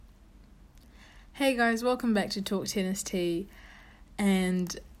Hey guys, welcome back to Talk Tennis Tea.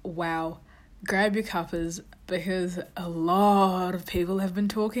 And wow, grab your cuppers because a lot of people have been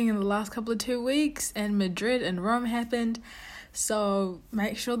talking in the last couple of 2 weeks, and Madrid and Rome happened. So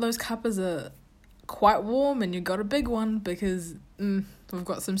make sure those cuppers are quite warm and you got a big one because we've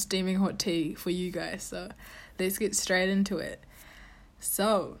got some steaming hot tea for you guys. So let's get straight into it.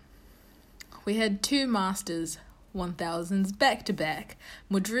 So we had two Masters 1000s back to back,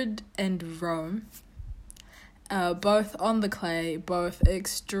 Madrid and Rome, both on the clay, both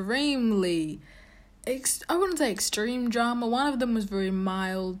extremely, I wouldn't say extreme drama. One of them was very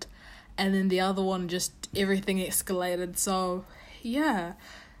mild, and then the other one just everything escalated. So yeah,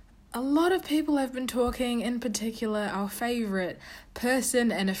 a lot of people have been talking, in particular our favourite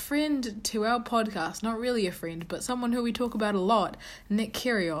person and a friend to our podcast, not really a friend, but someone who we talk about a lot, Nick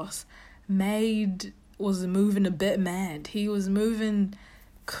Kyrgios, was moving a bit mad. He was moving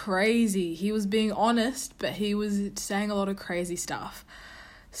crazy. He was being honest, but he was saying a lot of crazy stuff.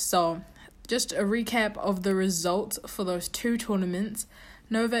 So, just a recap of the results for those two tournaments.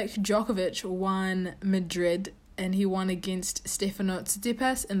 Novak Djokovic won Madrid, and he won against Stefanos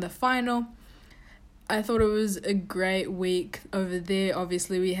Tsitsipas in the final. I thought it was a great week over there.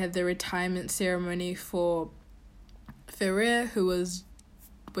 Obviously, we had the retirement ceremony for Ferrer,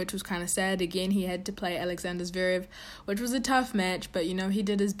 which was kind of sad. Again, he had to play Alexander Zverev, which was a tough match, but, he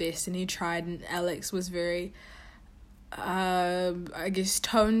did his best and he tried, and Alex was very,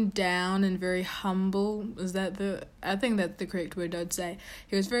 toned down and very humble. I think that's the correct word I'd say.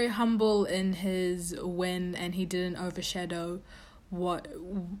 He was very humble in his win, and he didn't overshadow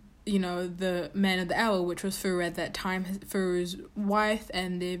the man of the hour, which was Ferrer at that time. Ferrer's wife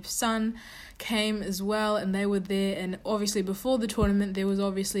and their son came as well, and they were there. And obviously before the tournament, there was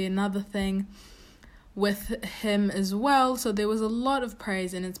obviously another thing with him as well. So there was a lot of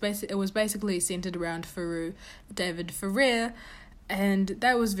praise, and it was basically centered around David Ferrer, and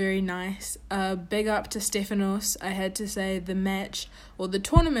that was very nice. Big up to Stefanos. I had to say the match of the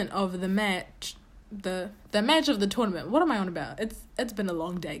tournament. What am I on about? It's been a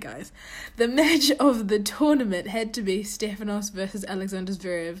long day, guys. The match of the tournament had to be Stefanos versus Alexander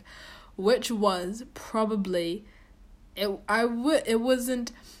Zverev, which was probably it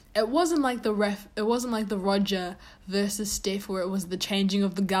wasn't like the Roger versus Steph where it was the changing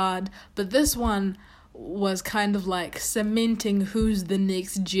of the guard, but this one was kind of like cementing who's the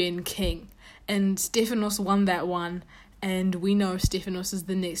next gen king, and Stefanos won that one. And we know Stefanos is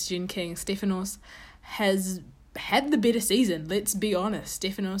the next gen king. Stefanos has had the better season, let's be honest.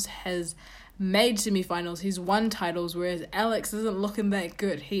 Stefanos has made semifinals. He's won titles, whereas Alex isn't looking that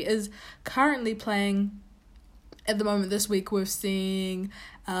good. He is currently playing, at the moment this week, we're seeing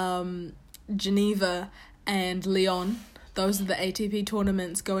Geneva and Lyon. Those are the ATP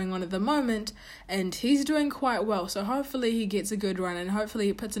tournaments going on at the moment, and he's doing quite well. So hopefully he gets a good run, and hopefully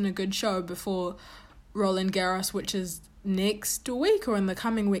he puts in a good show before Roland Garros, which is next week or in the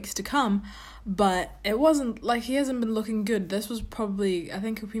coming weeks to come. But it wasn't like he hasn't been looking good. This was probably, I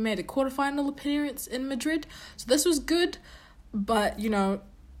think he made a quarterfinal appearance in Madrid, so this was good. But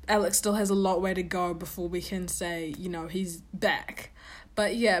Alex still has a lot way to go before we can say he's back.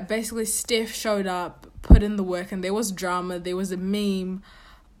 But yeah, basically Steph showed up, put in the work, and there was drama. There was a meme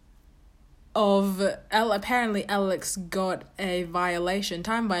of apparently Alex got a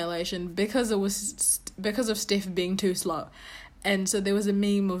time violation because of Steph being too slow. And so there was a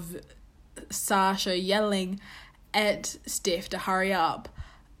meme of Sasha yelling at Steph to hurry up,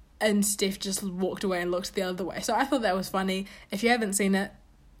 and Steph just walked away and looked the other way. So I thought that was funny. If you haven't seen it,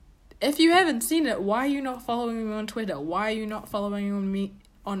 why are you not following me on Twitter? Why are you not following me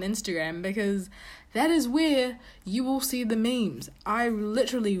on Instagram? Because that is where you will see the memes. I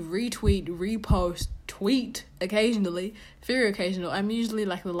literally retweet, repost, tweet occasionally, very occasional. I'm usually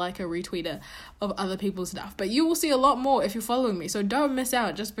like the liker, retweeter of other people's stuff. But you will see a lot more if you're following me. So don't miss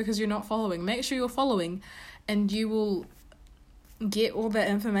out just because you're not following. Make sure you're following, and you will get all that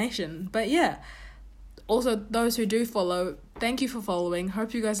information. But yeah, also those who do follow, thank you for following.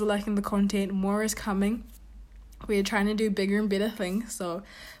 Hope you guys are liking the content. More is coming. We are trying to do bigger and better things, so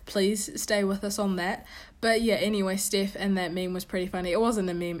please stay with us on that. But yeah, anyway, Steph and that meme was pretty funny. It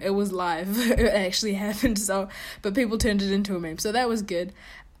wasn't a meme, it was live. It actually happened, but people turned it into a meme, so that was good.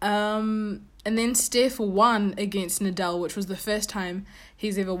 And then Steph won against Nadal, which was the first time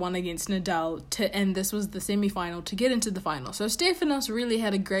he's ever won against Nadal, and this was the semi-final to get into the final. So Stefanos really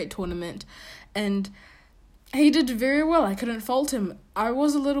had a great tournament, and he did very well. I couldn't fault him. I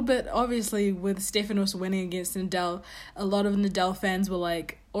was a little bit, obviously, with Stefanos winning against Nadal. A lot of Nadal fans were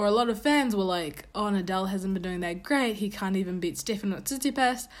like, or a lot of fans were like, oh, Nadal hasn't been doing that great, he can't even beat Stefanos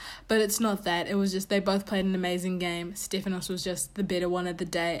Tsitsipas, but it's not that. It was just they both played an amazing game. Stefanos was just the better one of the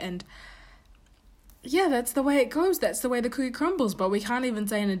day, and yeah, that's the way it goes. That's the way the cookie crumbles. But we can't even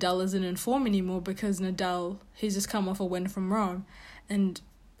say Nadal isn't in form anymore, because Nadal, he's just come off a win from Rome. And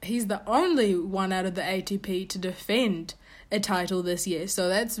he's the only one out of the ATP to defend a title this year. So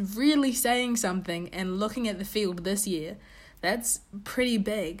that's really saying something. And looking at the field this year, that's pretty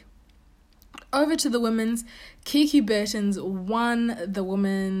big. Over to the women's. Kiki Bertens won the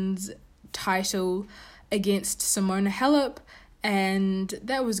women's title against Simona Halep. And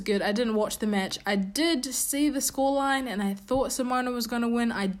that was good. I didn't watch the match. I did see the scoreline, and I thought Simona was going to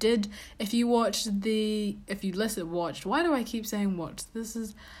win. I did. If you watched, why do I keep saying watch?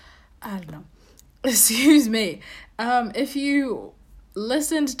 I don't know. Excuse me. If you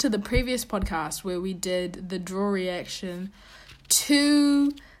listened to the previous podcast where we did the draw reaction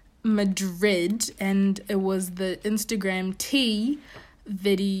to Madrid, and it was the Instagram Tea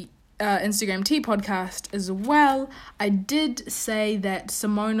podcast as well, I did say that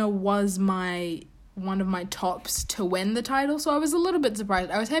Simona was one of my tops to win the title, so I was a little bit surprised.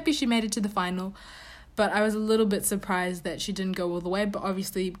 I was happy she made it to the final, but I was a little bit surprised that she didn't go all the way. But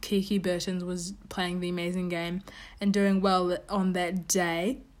obviously Kiki Bertens was playing the amazing game and doing well on that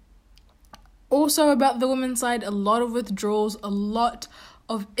day. Also about the women's side, a lot of withdrawals, a lot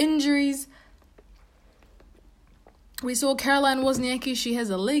of injuries. We saw Caroline Wozniacki, she has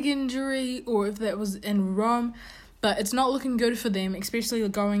a leg injury, or if that was in Rome, but it's not looking good for them, especially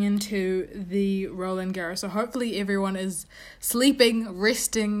going into the Roland Garros. So hopefully everyone is sleeping,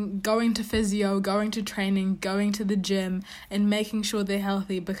 resting, going to physio, going to training, going to the gym, and making sure they're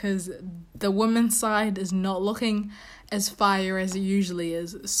healthy, because the women's side is not looking as fire as it usually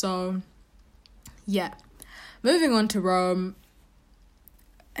is. So, yeah. Moving on to Rome,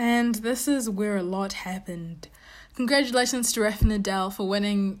 and this is where a lot happened. Congratulations to Rafa Nadal for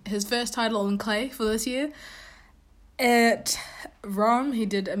winning his first title on clay for this year. At Rome, he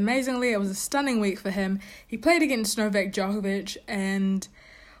did amazingly. It was a stunning week for him. He played against Novak Djokovic, and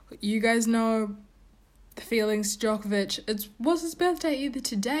you guys know the feelings. Djokovic, it was his birthday either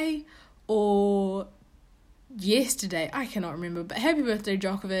today or yesterday. I cannot remember, but happy birthday,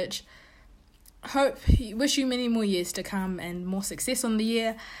 Djokovic. Wish you many more years to come and more success on the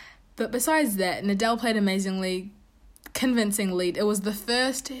year. But besides that, Nadal played amazingly, convincing lead. It was the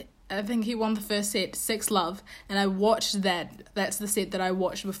first, I think he won the first set, 6-love, and I watched that. That's the set that I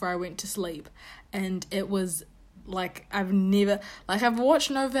watched before I went to sleep, and it was like I've watched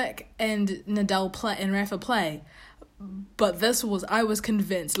Novak and Nadal play and Rafa play, but I was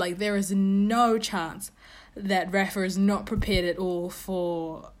convinced, like, there is no chance that Rafa is not prepared at all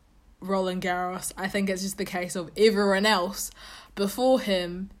for Roland Garros. I think it's just the case of everyone else before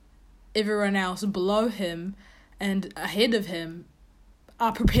him, everyone else below him and ahead of him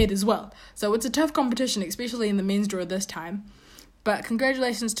are prepared as well. So it's a tough competition, especially in the men's draw this time. But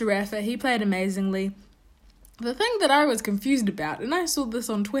congratulations to Rafa. He played amazingly. The thing that I was confused about, and I saw this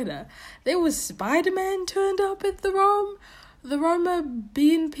on Twitter, there was Spider-Man turned up at the Roma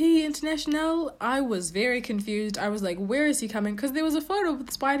BNP International. I was very confused. I was like, where is he coming? Because there was a photo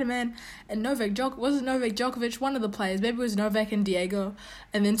with Spider-Man and Novak Djokovic, one of the players. Maybe it was Novak and Diego.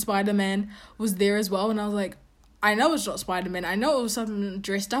 And then Spider-Man was there as well. And I was like, I know it's not Spider-Man. I know it was someone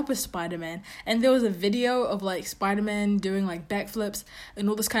dressed up as Spider-Man. And there was a video of, like, Spider-Man doing, like, backflips and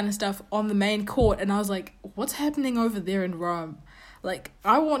all this kind of stuff on the main court. And I was like, what's happening over there in Rome? Like,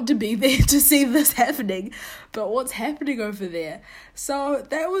 I want to be there to see this happening, but what's happening over there? So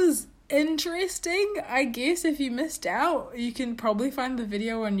that was interesting. I guess if you missed out, you can probably find the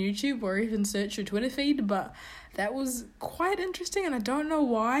video on YouTube or even search your Twitter feed, but that was quite interesting, and I don't know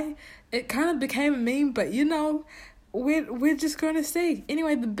why. It kind of became a meme, but you know, we're just going to see.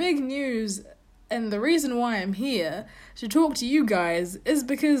 Anyway, the big news and the reason why I'm here to talk to you guys is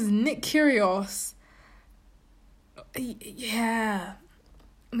because Nick Kyrgios, yeah.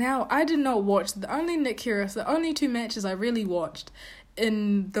 Now, I did not watch the only 2 matches I really watched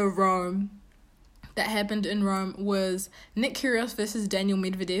in that happened in Rome was Nick Kyrgios versus Daniel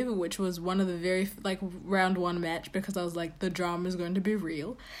Medvedev, which was one of the very, round 1 match, because I was like, the drama is going to be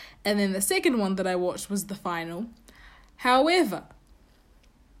real. And then the second one that I watched was the final. However,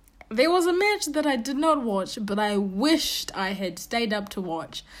 there was a match that I did not watch, but I wished I had stayed up to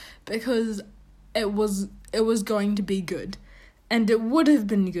watch, because it was going to be good. And it would have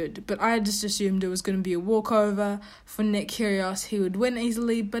been good, but I just assumed it was going to be a walkover for Nick Kyrgios. He would win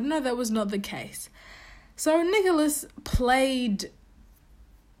easily, but no, that was not the case. So Nicholas played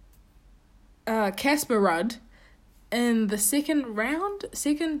Casper Ruud in the second round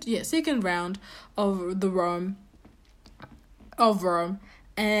of Rome,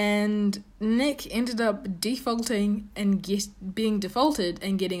 and Nick ended up defaulting and being defaulted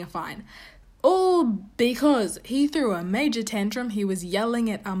and getting a fine. All because he threw a major tantrum. He was yelling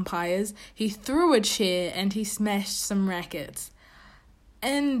at umpires, he threw a chair, and he smashed some rackets.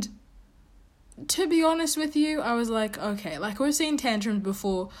 And to be honest with you, I was like, okay, like we've seen tantrums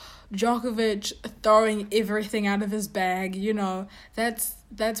before. Djokovic throwing everything out of his bag,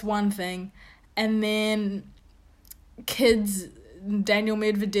 that's one thing. And then kids, Daniel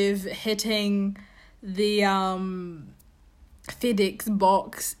Medvedev hitting the FedEx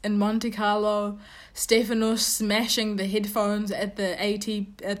box in Monte Carlo, Stefanos smashing the headphones at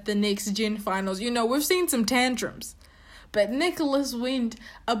the Next Gen finals. We've seen some tantrums. But Nicholas went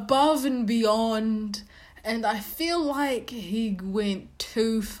above and beyond, and I feel like he went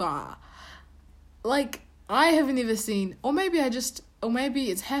too far. Like, I haven't ever seen, or maybe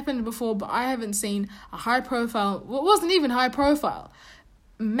it's happened before, but I haven't seen a high-profile, well, it wasn't even high-profile,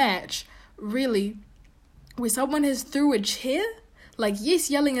 match, really, where someone has threw a chair. Like, yes,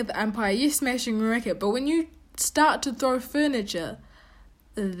 yelling at the umpire, yes, smashing a racket, but when you start to throw furniture,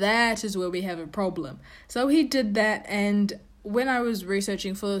 that is where we have a problem. So he did that, and when I was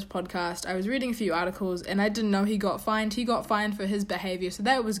researching for this podcast, I was reading a few articles, and I didn't know he got fined. He got fined for his behavior, so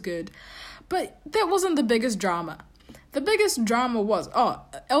that was good. But that wasn't the biggest drama. The biggest drama was,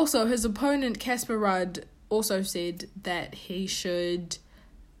 also his opponent, Casper Ruud, also said that he should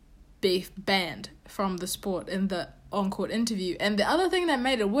be banned from the sport in the on-court interview. And the other thing that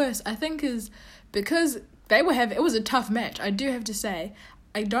made it worse, I think, is because it was a tough match, I do have to say.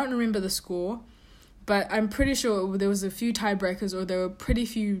 I don't remember the score, but I'm pretty sure there was a few tiebreakers, or there were pretty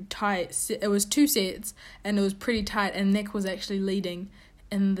few it was 2 sets, and it was pretty tight, and Nick was actually leading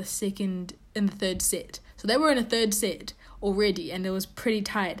in the third set. So they were in a third set already, and it was pretty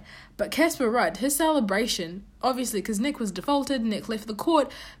tight. But Casper Ruud, his celebration, obviously, because Nick was defaulted, Nick left the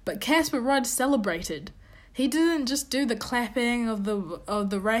court, but Casper Ruud celebrated. He didn't just do the clapping of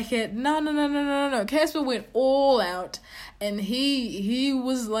the racket. No. Casper went all out, and he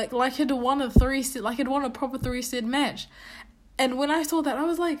was like he'd won a proper 3-set match. And when I saw that, I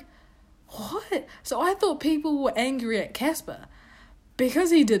was like, what? So I thought people were angry at Casper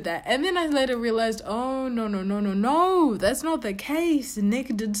because he did that. And then I later realized, oh, no, that's not the case.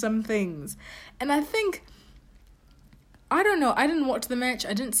 Nick did some things. And I think, I don't know, I didn't watch the match.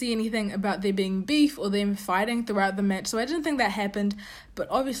 I didn't see anything about there being beef or them fighting throughout the match, so I didn't think that happened. But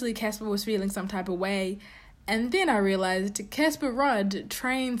obviously Casper was feeling some type of way. And then I realized Casper Ruud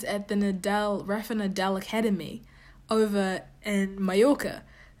trains at the Rafa Nadal Academy over in Mallorca,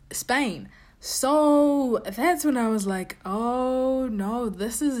 Spain. So that's when I was like, oh no,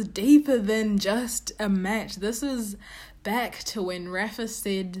 this is deeper than just a match. This is back to when Rafa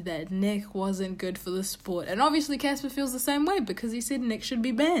said that Nick wasn't good for the sport. And obviously Casper feels the same way because he said Nick should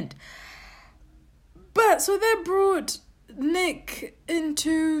be banned. But so that brought Nick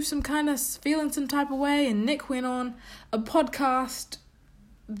into some kind of feeling some type of way, and Nick went on a podcast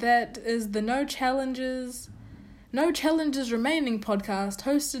that is the No Challenges Remaining podcast,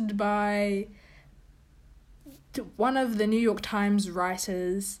 hosted by one of the New York Times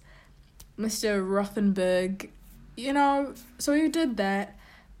writers, Mr. Rothenberg. So he did that.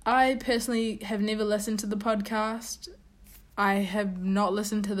 I personally have never listened to the podcast. I have not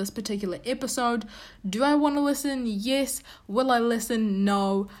listened to this particular episode. Do I want to listen? Yes. Will I listen?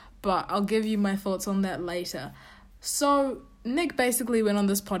 No. But I'll give you my thoughts on that later. So Nick basically went on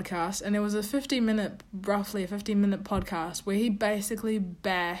this podcast, and it was roughly a 15-minute podcast where he basically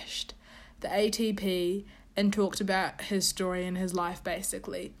bashed the ATP and talked about his story and his life,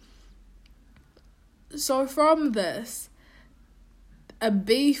 basically. So from this, a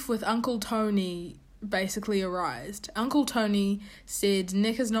beef with Uncle Tony basically arose. Uncle Tony said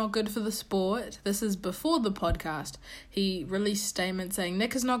Nick is not good for the sport. This is before the podcast. He released a statement saying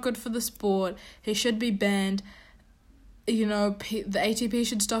Nick is not good for the sport. He should be banned. The ATP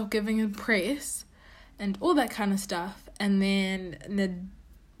should stop giving him press and all that kind of stuff. And then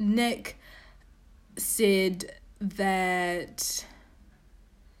Nick said that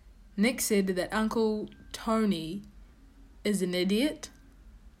Uncle Tony is an idiot,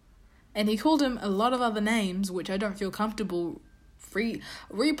 and he called him a lot of other names, which I don't feel comfortable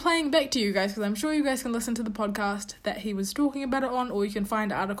replaying back to you guys, because I'm sure you guys can listen to the podcast that he was talking about it on, or you can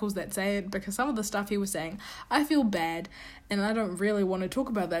find articles that say it, because some of the stuff he was saying, I feel bad, and I don't really want to talk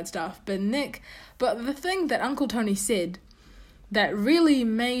about that stuff. But the thing that Uncle Tony said that really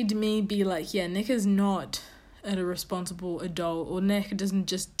made me be like, yeah, Nick is not at a responsible adult, or Nick he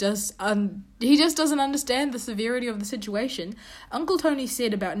just doesn't understand the severity of the situation. Uncle Tony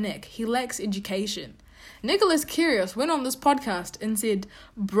said about Nick, he lacks education. Nicholas Kyrgios went on this podcast and said,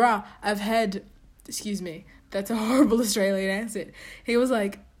 bruh, excuse me, that's a horrible Australian accent. He was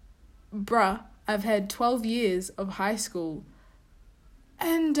like, bruh, I've had 12 years of high school.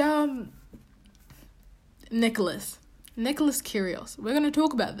 And, Nicholas Kyrgios, we're going to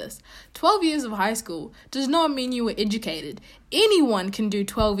talk about this. 12 years of high school does not mean you were educated. Anyone can do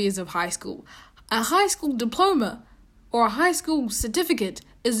 12 years of high school. A high school diploma or a high school certificate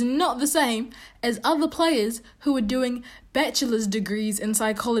is not the same as other players who are doing bachelor's degrees in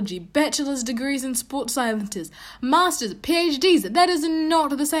psychology, bachelor's degrees in sports sciences, masters, PhDs. That is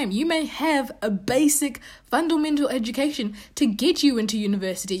not the same. You may have a basic fundamental education to get you into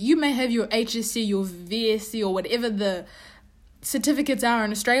university. You may have your HSC, your VSC, or whatever the certificates are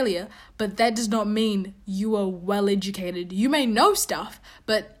in Australia, but that does not mean you are well educated. You may know stuff,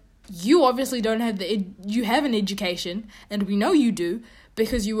 but you obviously don't have you have an education, and we know you do,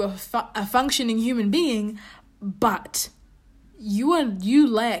 because you are a functioning human being, but you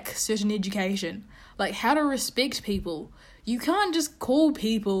lack certain education, like how to respect people. You can't just call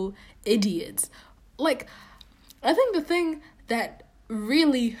people idiots. Like, I think the thing that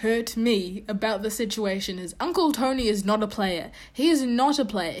really hurt me about the situation is Uncle Tony is not a player. He is not a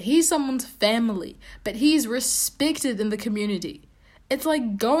player. He's someone's family, but he's respected in the community. It's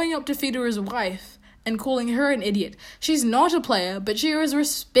like going up to Federer's wife and calling her an idiot. She's not a player, but she is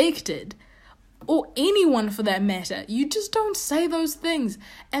respected. Or anyone for that matter. You just don't say those things.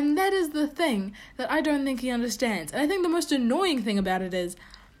 And that is the thing that I don't think he understands. And I think the most annoying thing about it is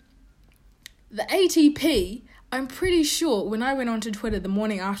the ATP, I'm pretty sure when I went onto Twitter the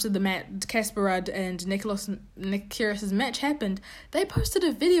morning after the Casper Ruud and Nick Kyrgios' match happened, they posted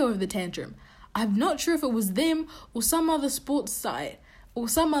a video of the tantrum. I'm not sure if it was them or some other sports site or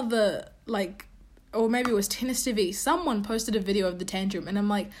some other, or maybe it was Tennis TV. Someone posted a video of the tantrum, and I'm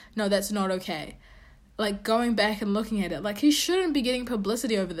like, no, that's not okay. Like, going back and looking at it, he shouldn't be getting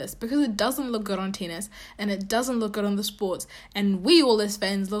publicity over this, because it doesn't look good on tennis, and it doesn't look good on the sports, and we all as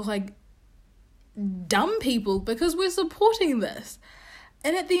fans look like dumb people because we're supporting this.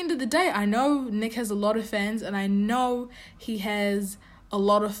 And at the end of the day, I know Nick has a lot of fans, and I know he has a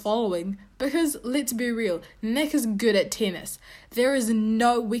lot of following, because let's be real, Nick is good at tennis. There is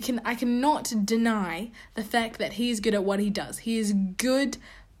I cannot deny the fact that he's good at what he does. He's a good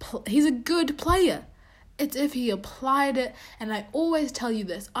player. It's if he applied it, and I always tell you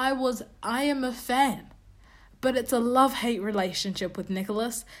this, I am a fan. But it's a love-hate relationship with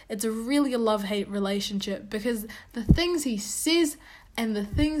Nicholas. It's really a love-hate relationship, because the things he says and the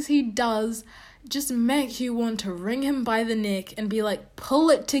things he does just make you want to wring him by the neck and be like,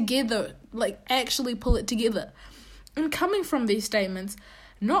 pull it together. Actually pull it together. And coming from these statements,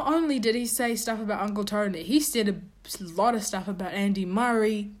 not only did he say stuff about Uncle Tony, he said a lot of stuff about Andy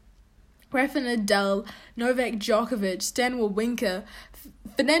Murray, Rafa Nadal, Novak Djokovic, Stan Wawrinka,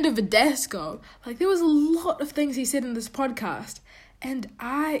 Fernando Verdasco. There was a lot of things he said in this podcast. And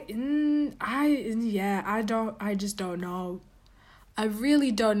I just don't know. I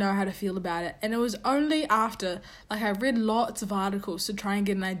really don't know how to feel about it. And it was only after, I read lots of articles to try and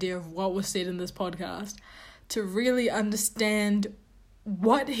get an idea of what was said in this podcast to really understand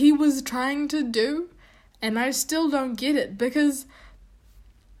what he was trying to do. And I still don't get it, because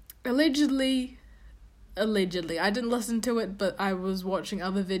allegedly, I didn't listen to it, but I was watching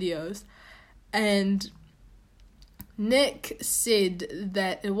other videos, and Nick said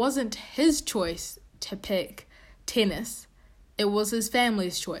that it wasn't his choice to pick tennis. It was his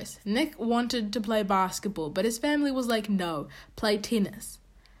family's choice. Nick wanted to play basketball, but his family was like, no, play tennis.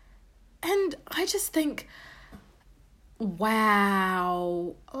 And I just think,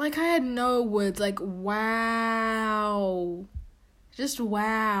 wow. I had no words. Wow. Just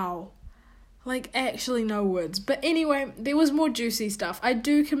wow. Actually no words. But anyway, there was more juicy stuff. I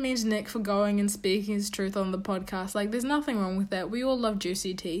do commend Nick for going and speaking his truth on the podcast. There's nothing wrong with that. We all love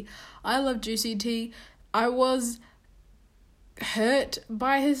juicy tea. I love juicy tea. I was hurt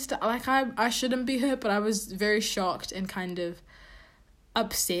by his stuff. I shouldn't be hurt, but I was very shocked and kind of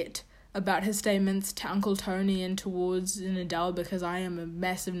upset about his statements to Uncle Tony and towards Nadal, because I am a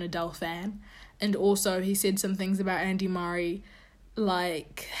massive Nadal fan. And also he said some things about Andy Murray,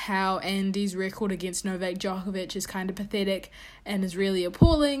 how Andy's record against Novak Djokovic is kind of pathetic and is really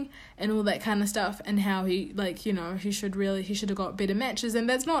appalling and all that kind of stuff, and how he he should have got better matches. And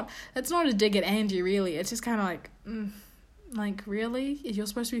that's not a dig at Andy, really. It's just kind of really? You're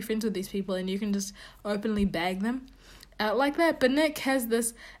supposed to be friends with these people and you can just openly bag them. out like that. But Nick has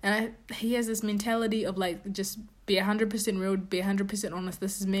this, he has this mentality of like, just be 100% real, be 100% honest.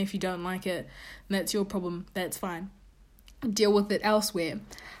 This is me. If you don't like it, that's your problem. That's fine. Deal with it elsewhere.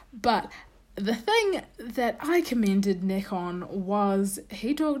 But the thing that I commended Nick on was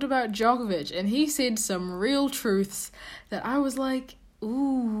he talked about Djokovic, and he said some real truths that I was like,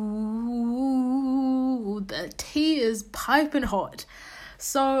 ooh, the tea is piping hot.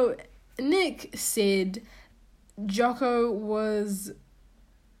 So Nick said Jocko was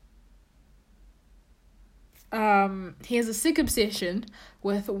he has a sick obsession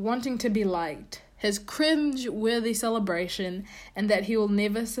with wanting to be liked, his cringe-worthy celebration, and that he will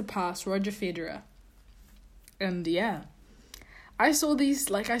never surpass Roger Federer. And yeah, I saw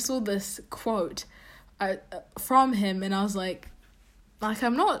this quote from him, and I was like,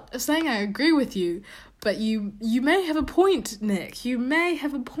 I'm not saying I agree with you, but you may have a point, Nick. You may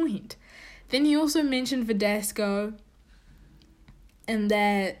have a point. Then he also mentioned Verdasco, and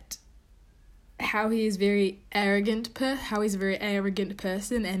that how he's a very arrogant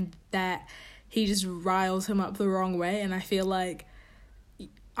person, and that he just riles him up the wrong way. And I feel like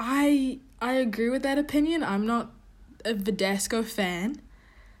I agree with that opinion. I'm not a Verdasco fan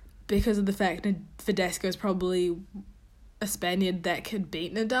because of the fact that Verdasco is probably a Spaniard that could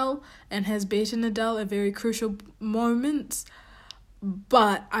beat Nadal and has beaten Nadal at very crucial moments.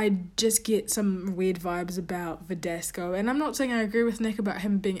 But I just get some weird vibes about Verdasco. And I'm not saying I agree with Nick about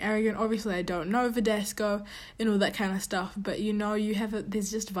him being arrogant. Obviously, I don't know Verdasco and all that kind of stuff. But, there's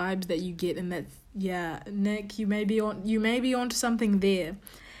just vibes that you get. And that's, yeah, Nick, you may be onto something there.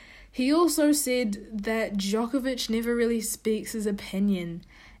 He also said that Djokovic never really speaks his opinion.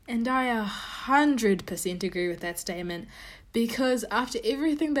 And I 100% agree with that statement. Because after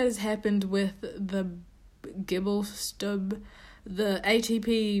everything that has happened with the Gibbelstub, the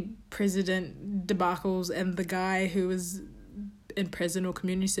ATP president debacles, and the guy who was in prison or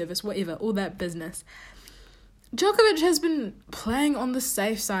community service, whatever, all that business, Djokovic has been playing on the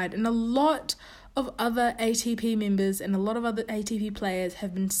safe side, and a lot of other ATP members and a lot of other ATP players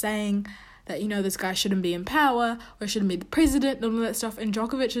have been saying that, this guy shouldn't be in power or shouldn't be the president and all that stuff, and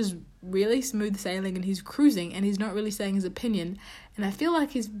Djokovic is really smooth sailing and he's cruising and he's not really saying his opinion, and I feel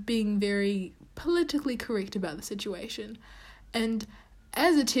like he's being very politically correct about the situation. And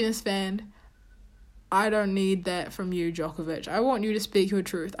as a tennis fan, I don't need that from you, Djokovic. I want you to speak your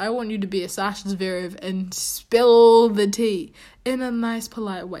truth. I want you to be a Sasha Zverev and spill the tea in a nice,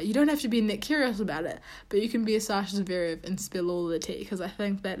 polite way. You don't have to be Nick Kyrgios about it, but you can be a Sasha Zverev and spill all the tea, because I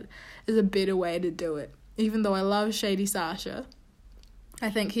think that is a better way to do it. Even though I love Shady Sasha, I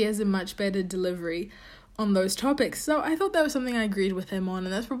think he has a much better delivery on those topics. So I thought that was something I agreed with him on,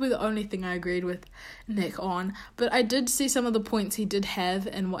 and that's probably the only thing I agreed with Nick on. But I did see some of the points he did have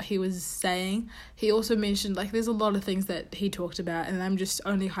and what he was saying. He also mentioned, there's a lot of things that he talked about, and I'm just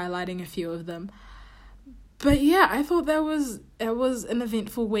only highlighting a few of them. But yeah, I thought it was an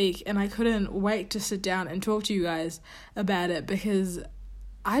eventful week, and I couldn't wait to sit down and talk to you guys about it, because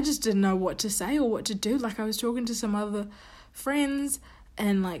I just didn't know what to say or what to do. I was talking to some other friends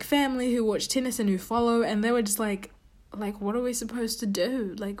and family who watch tennis and who follow, and they were just like, what are we supposed to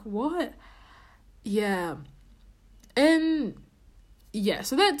do? What? Yeah. And yeah,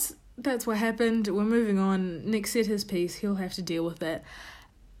 so that's what happened. We're moving on. Nick said his piece. He'll have to deal with it.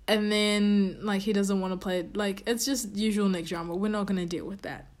 And then he doesn't want to play, it's just usual Nick drama. We're not going to deal with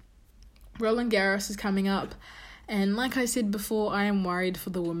that. Roland Garros is coming up, and like I said before, I am worried for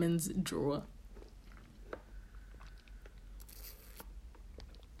the women's draw.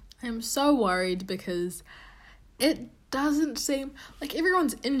 I'm so worried because it doesn't seem like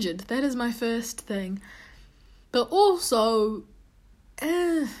everyone's injured. That is my first thing. But also,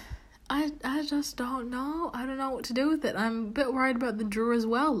 I just don't know. I don't know what to do with it. I'm a bit worried about the draw as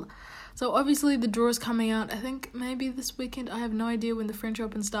well. So obviously the draw is coming out, I think maybe this weekend. I have no idea when the French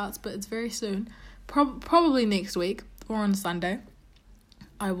Open starts, but it's very soon. Probably next week or on Sunday.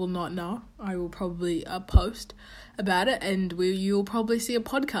 I will not know. I will probably post about it, and you'll probably see a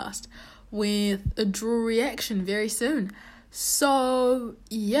podcast with a draw reaction very soon. So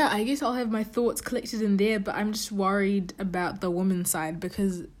yeah, I guess I'll have my thoughts collected in there, but I'm just worried about the women's side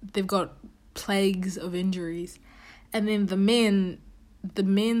because they've got plagues of injuries, and then the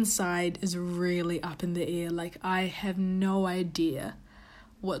men's side is really up in the air. I have no idea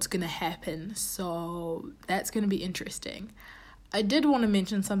what's gonna happen, so that's gonna be interesting. I did want to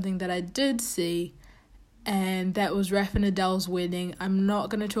mention something that I did see, and that was Rafa Nadal's wedding. I'm not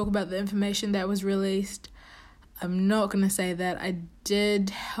going to talk about the information that was released. I'm not going to say that. I did,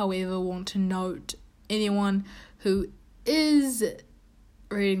 however, want to note anyone who is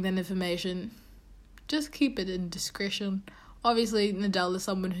reading that information, just keep it in discretion. Obviously, Nadal is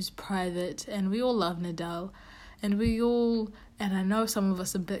someone who's private, and we all love Nadal. And I know some of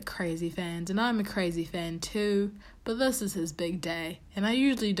us are a bit crazy fans, and I'm a crazy fan too, but this is his big day, and I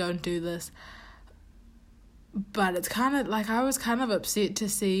usually don't do this. But it's kind of like, I was kind of upset to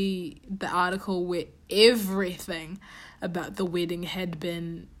see the article where everything about the wedding had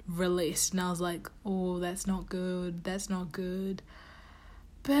been released, and I was like, oh, that's not good.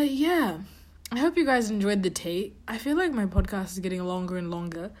 But yeah, I hope you guys enjoyed the tea. I feel like my podcast is getting longer and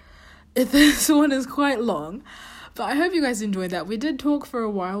longer. This one is quite long, but I hope you guys enjoyed that. We did talk for a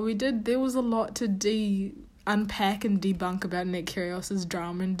while. There was a lot to unpack and debunk about Nick Kyrgios'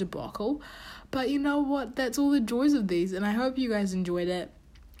 drama and debacle. But you know what? That's all the joys of these, and I hope you guys enjoyed it.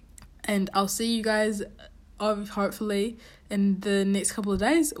 And I'll see you guys, hopefully, in the next couple of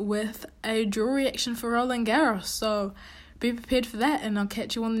days with a draw reaction for Roland Garros. So be prepared for that, and I'll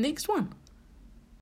catch you on the next one.